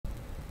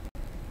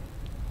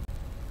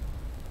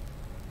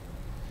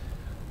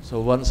So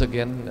once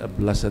again, a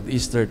blessed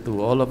Easter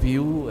to all of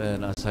you.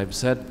 And as I've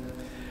said,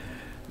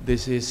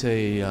 this is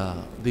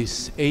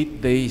these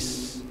 8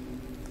 days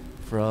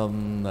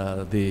from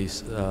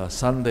this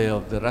Sunday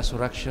of the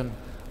Resurrection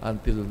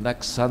until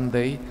next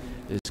Sunday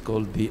is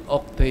called the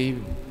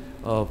Octave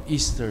of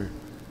Easter.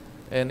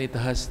 And it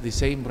has the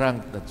same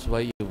rank. That's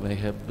why you may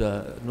have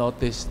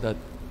noticed that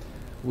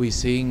we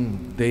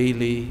sing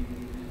daily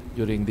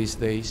during these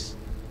days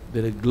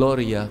the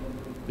Gloria,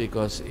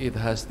 because it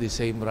has the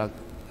same rank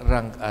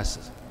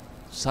as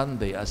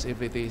Sunday, as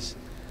if it is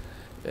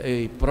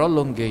a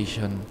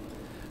prolongation,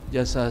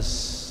 just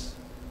as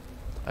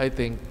I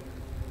think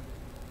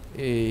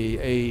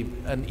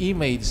an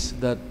image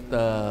that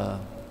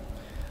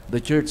the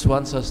church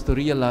wants us to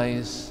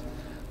realize,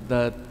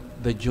 that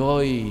the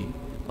joy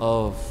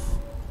of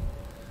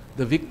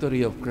the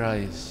victory of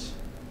Christ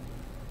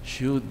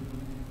should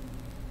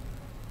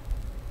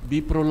be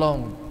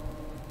prolonged,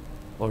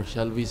 or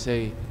shall we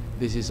say,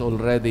 this is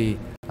already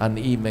an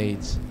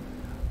image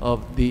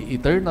of the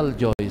eternal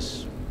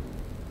joys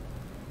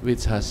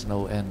which has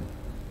no end.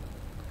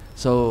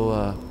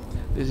 So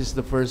this is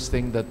the first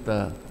thing that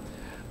the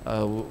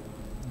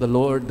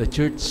Lord, the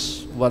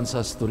church wants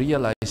us to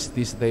realize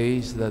these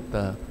days,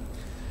 that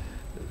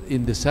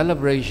in the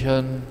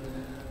celebration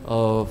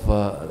of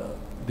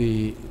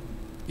the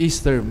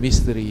Easter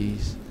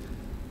mysteries,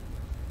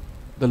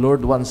 the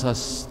Lord wants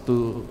us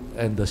to,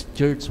 and the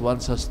church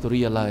wants us to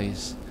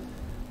realize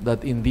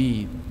that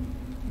indeed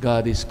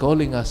God is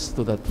calling us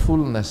to that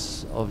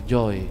fullness of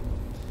joy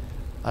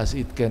as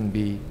it can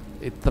be.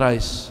 It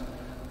tries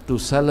to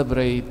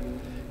celebrate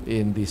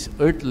in this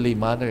earthly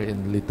manner,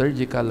 in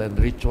liturgical and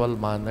ritual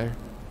manner.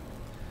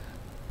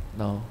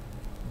 Now,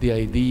 the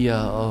idea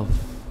of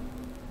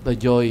the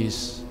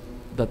joys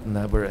that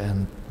never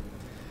end.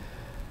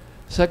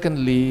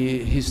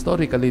 Secondly,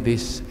 historically,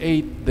 these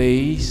 8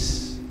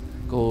 days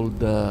called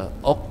the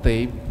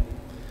Octave,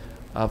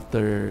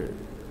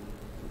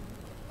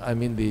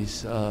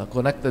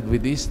 connected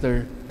with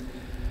Easter,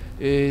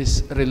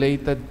 is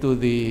related to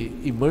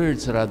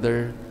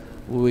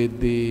with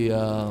the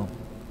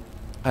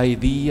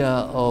idea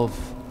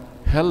of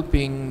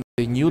helping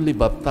the newly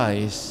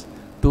baptized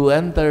to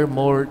enter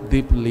more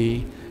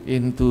deeply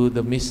into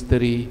the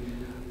mystery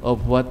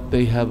of what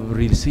they have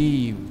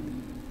received,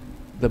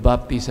 the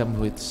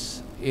baptism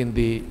which in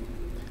the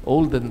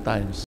olden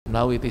times,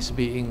 now it is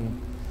being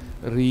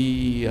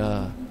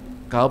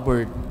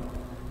recovered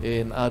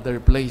in other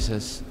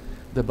places,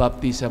 the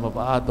baptism of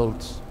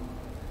adults,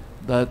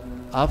 that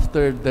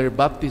after their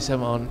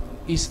baptism on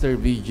Easter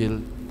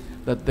Vigil,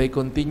 that they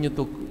continue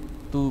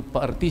to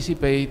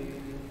participate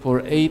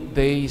for 8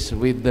 days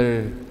with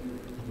their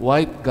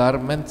white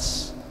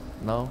garments,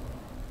 no,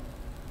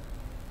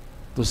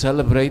 to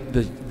celebrate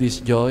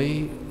this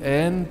joy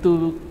and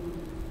to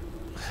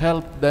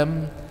help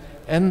them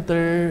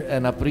enter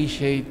and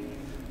appreciate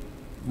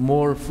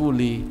more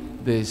fully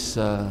this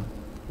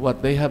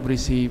what they have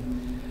received.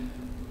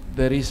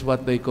 There is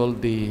what they call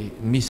the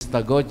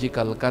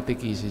mystagogical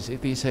catechesis.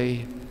 It is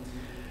a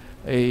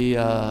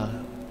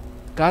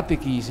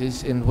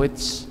catechesis in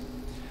which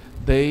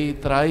they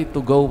try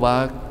to go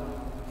back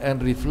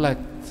and reflect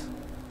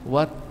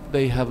what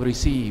they have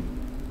received,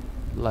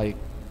 like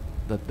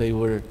that they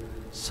were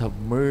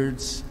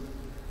submerged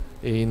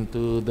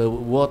into the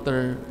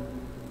water,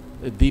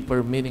 the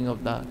deeper meaning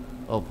of that,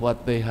 of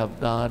what they have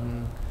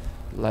done,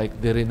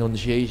 like the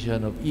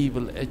renunciation of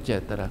evil,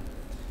 etc.,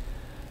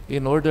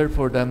 in order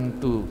for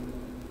them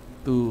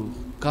to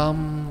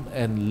come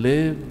and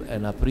live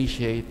and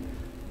appreciate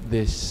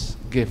this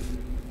gift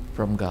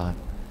from God.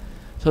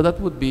 So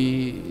that would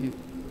be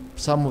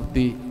some of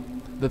the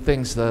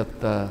things that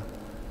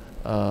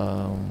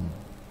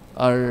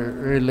are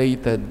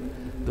related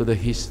to the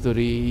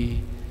history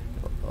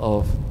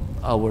of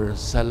our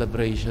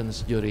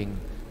celebrations during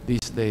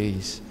these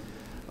days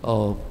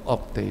of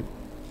Octave.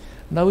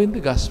 Now in the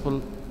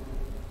Gospel,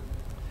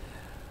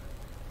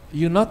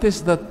 you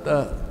notice that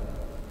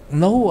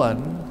no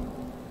one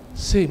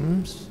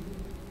seems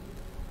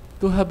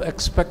to have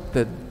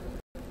expected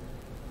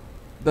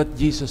that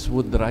Jesus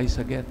would rise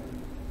again.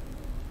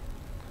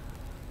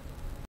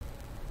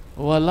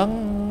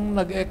 Walang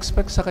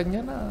nag-expect sa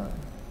kanya na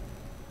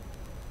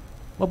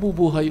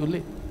mabubuhay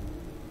ulit.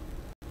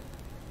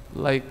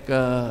 Like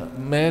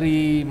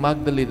Mary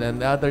Magdalene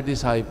and other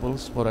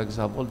disciples, for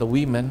example, the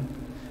women,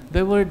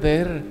 they were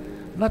there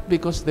not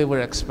because they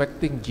were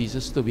expecting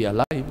Jesus to be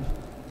alive.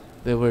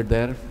 They were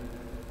there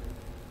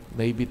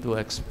maybe to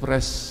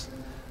express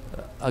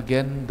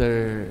again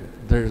their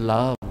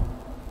love.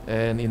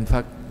 And in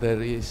fact,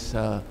 there is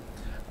a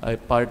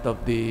part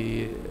of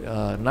the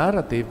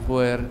narrative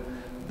where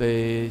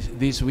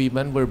these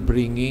women were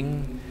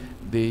bringing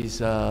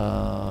this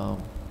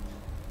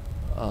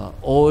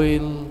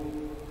oil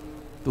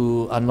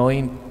to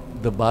anoint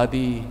the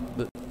body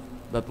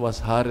that was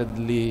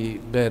hurriedly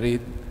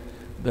buried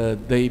the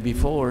day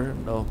before.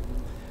 No?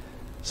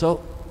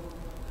 So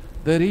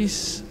there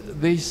is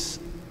this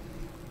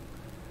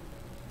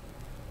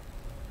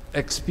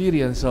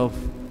experience of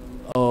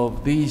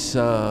these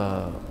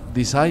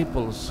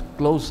disciples,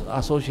 close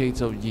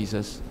associates of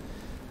Jesus,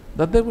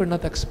 that they were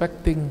not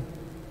expecting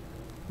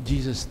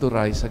Jesus to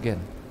rise again.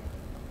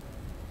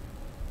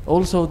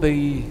 Also,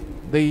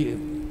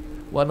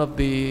 one of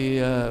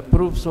the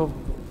proofs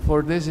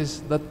for this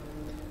is that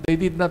they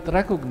did not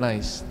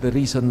recognize the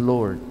risen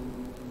Lord.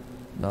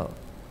 No.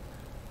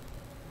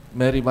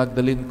 Mary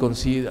Magdalene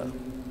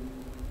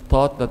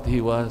thought that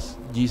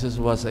Jesus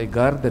was a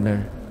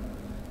gardener.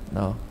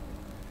 No.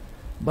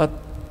 But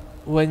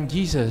when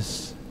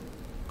Jesus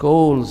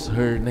calls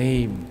her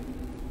name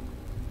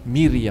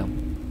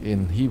Miriam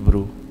in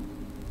Hebrew,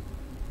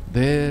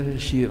 there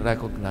she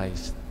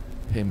recognized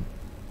him.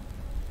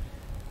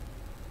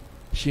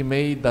 She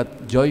made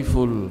that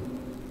joyful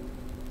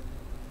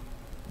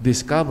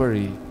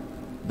discovery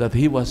that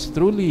he was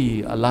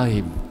truly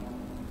alive,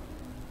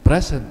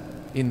 present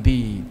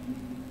indeed.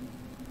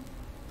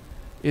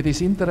 It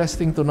is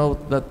interesting to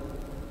note that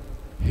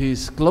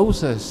his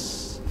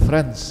closest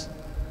friends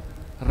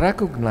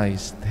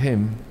recognized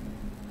him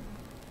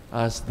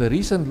as the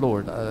risen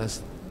Lord,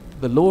 as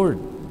the Lord,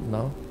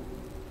 no?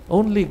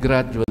 Only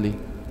gradually.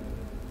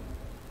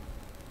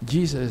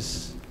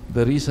 Jesus,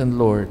 the risen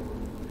Lord,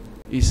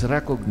 is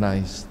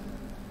recognized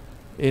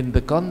in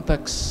the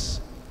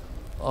context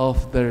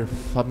of their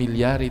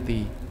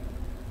familiarity,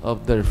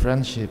 of their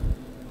friendship,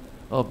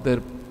 of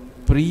their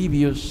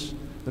previous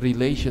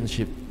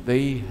relationship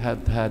they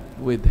had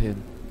with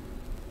him.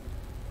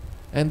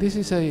 And this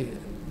is a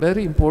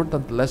very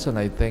important lesson,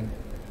 I think,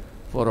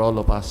 for all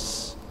of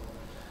us,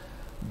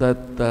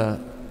 that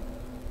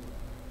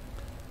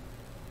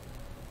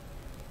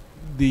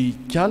the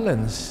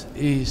challenge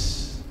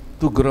is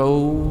to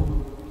grow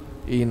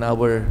in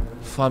our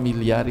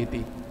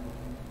familiarity,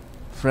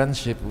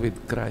 friendship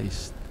with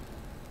Christ,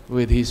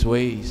 with His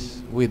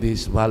ways, with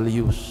His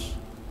values,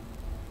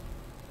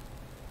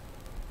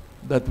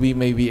 that we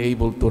may be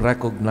able to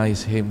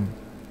recognize Him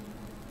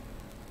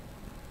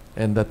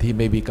and that He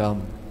may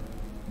become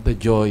the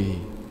joy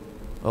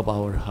of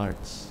our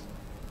hearts.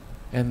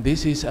 And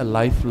this is a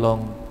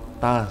lifelong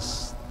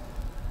task,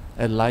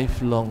 a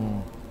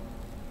lifelong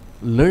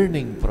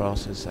learning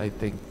process, I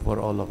think, for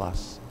all of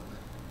us.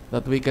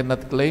 That we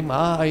cannot claim,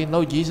 I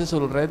know Jesus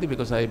already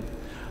because I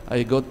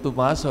go to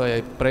Mass, or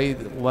I pray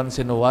once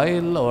in a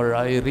while, or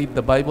I read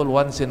the Bible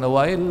once in a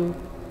while.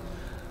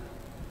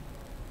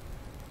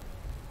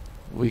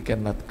 We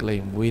cannot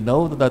claim. We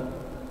know that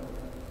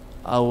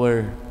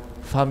our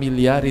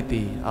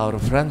familiarity, our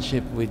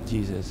friendship with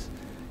Jesus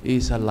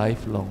is a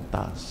lifelong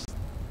task.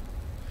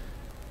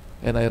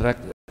 And I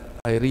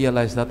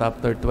realized that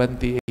after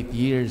 28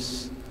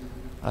 years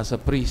as a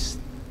priest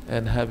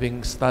and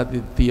having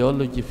studied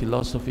theology,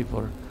 philosophy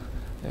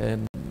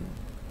and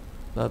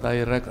that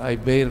I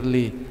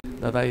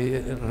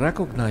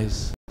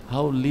recognize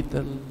how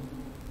little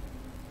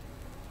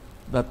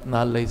that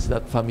knowledge,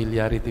 that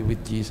familiarity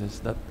with Jesus,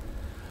 that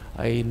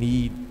I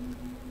need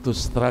to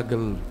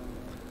struggle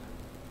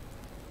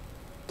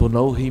to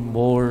know Him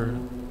more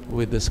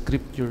with the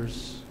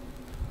Scriptures,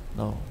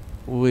 no,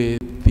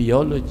 with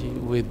theology,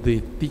 with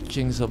the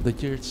teachings of the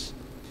church,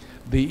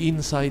 the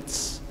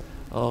insights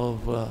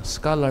of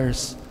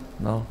scholars,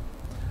 no,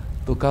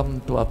 to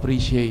come to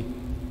appreciate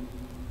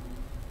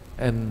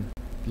and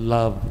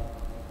love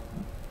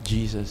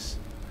Jesus.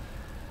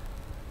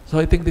 So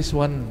I think this is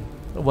one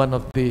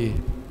of the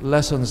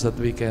lessons that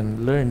we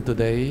can learn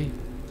today.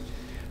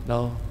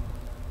 Now,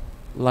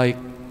 like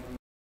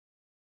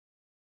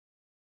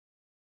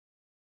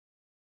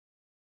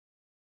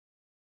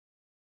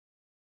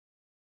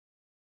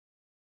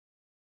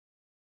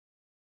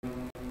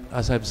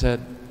as I've said,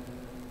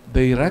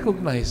 they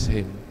recognize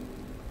Him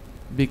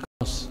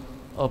because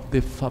of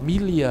the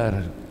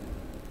familiarity,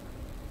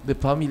 the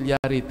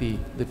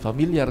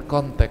familiar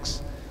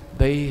context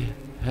they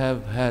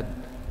have had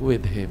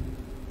with Him.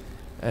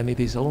 And it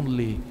is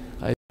only,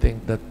 I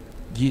think, that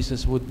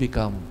Jesus would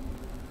become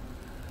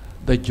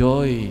the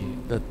joy,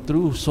 the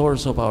true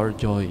source of our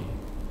joy,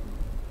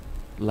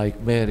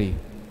 like Mary,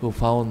 who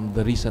found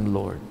the risen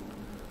Lord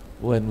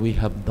when we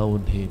have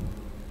known Him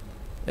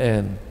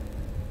and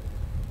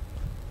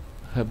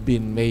have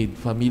been made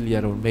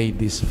familiar or made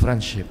this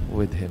friendship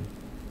with Him.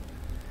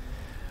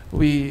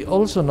 We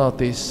also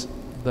notice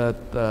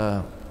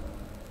that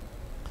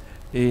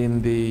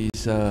in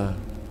this, the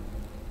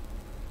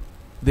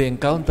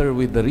encounter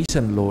with the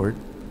risen Lord,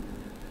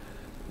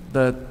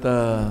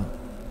 that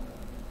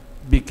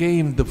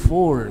became the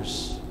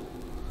force,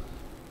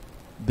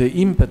 the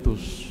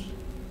impetus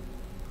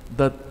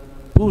that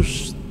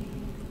pushed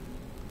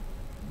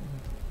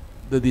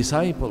the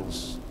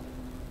disciples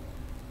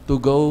to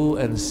go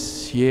and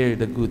share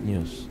the good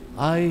news.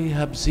 I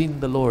have seen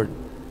the Lord,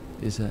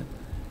 he said.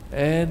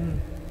 And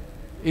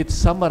it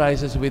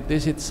summarizes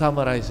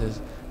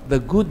the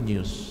good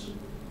news.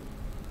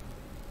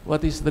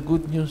 What is the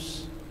good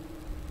news?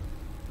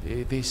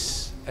 It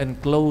is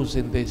enclosed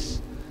in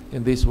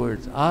these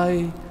words.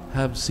 I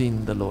have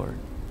seen the Lord,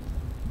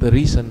 the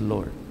risen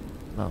Lord.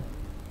 Now,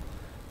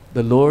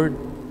 the Lord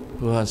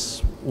who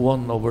has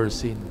won over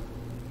sin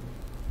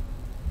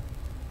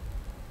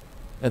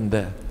and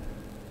death.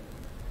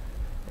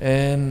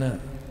 And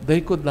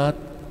they could not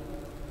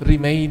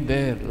remain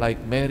there like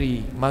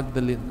Mary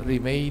Magdalene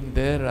remained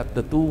there at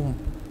the tomb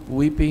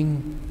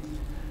weeping.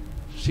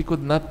 She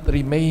could not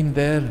remain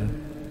there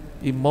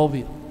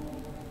immobile,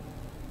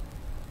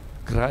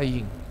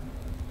 crying.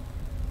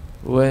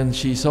 When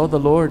she saw the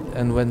Lord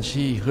and when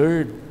she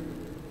heard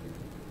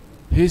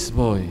His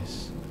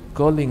voice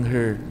calling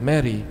her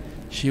Mary,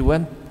 she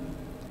went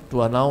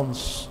to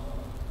announce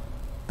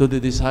to the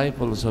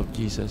disciples of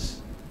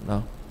Jesus,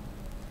 "Now,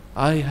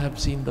 I have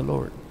seen the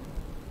Lord."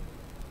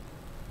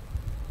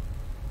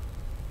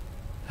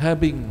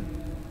 Having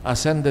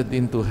ascended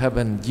into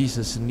heaven,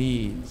 Jesus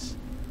needs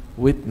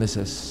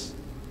witnesses,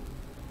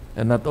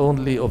 and not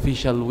only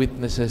official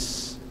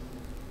witnesses,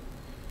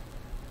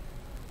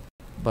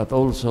 but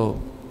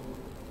also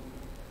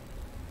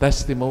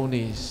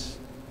testimonies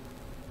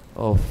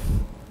of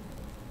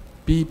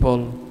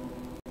people,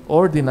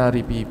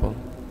 ordinary people,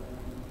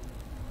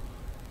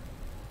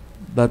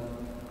 that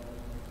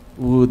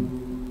would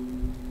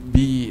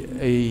be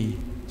a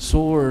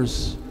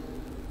source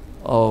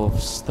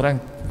of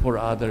strength for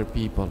other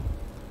people.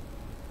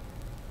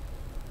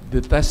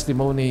 The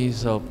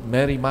testimonies of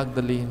Mary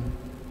Magdalene,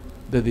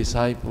 the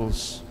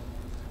disciples,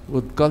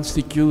 would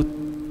constitute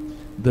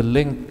the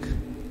link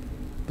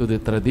to the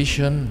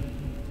tradition,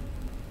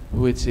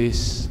 which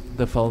is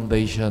the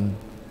foundation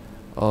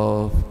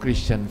of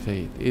Christian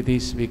faith. It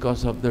is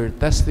because of their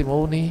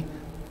testimony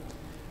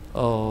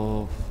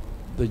of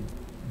the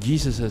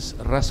Jesus'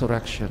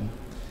 resurrection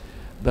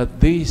that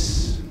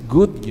this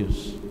good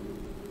news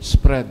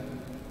spread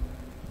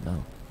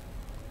now,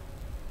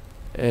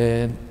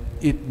 and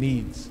it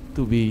needs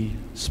to be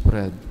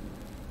spread.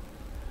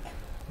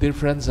 Dear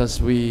friends,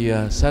 as we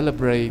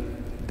celebrate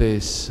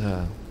this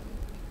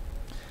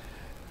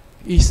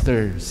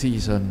Easter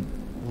season,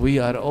 we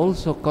are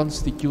also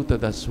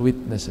constituted as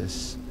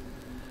witnesses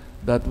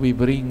that we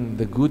bring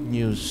the good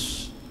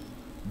news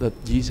that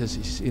Jesus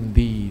is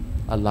indeed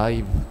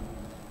alive,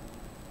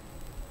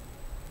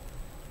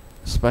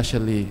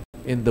 especially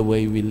in the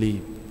way we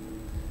live,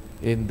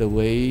 in the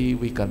way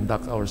we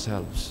conduct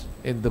ourselves,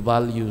 in the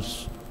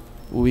values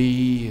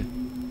we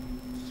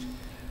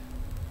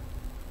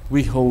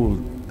hold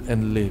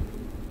and live.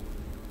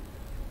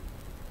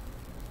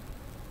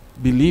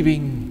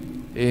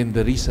 Believing in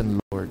the risen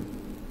Lord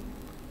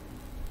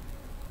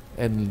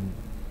and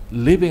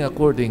living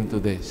according to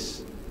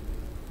this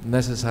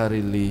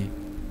necessarily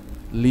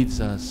leads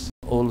us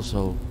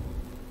also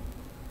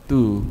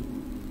to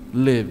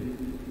live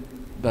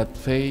that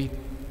faith,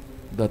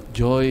 that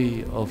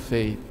joy of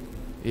faith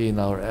in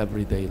our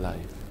everyday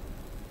life.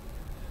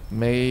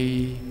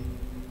 May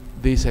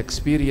this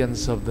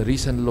experience of the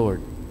risen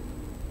Lord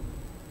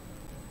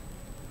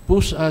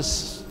push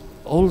us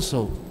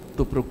also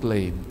to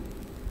proclaim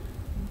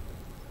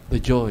the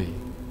joy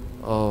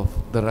of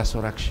the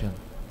resurrection,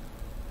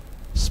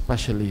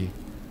 especially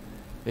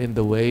in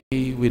the way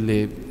we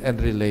live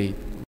and relate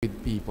with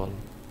people.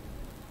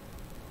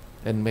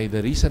 And may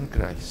the risen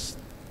Christ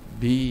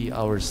be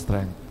our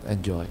strength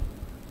and joy.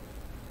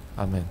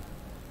 Amen.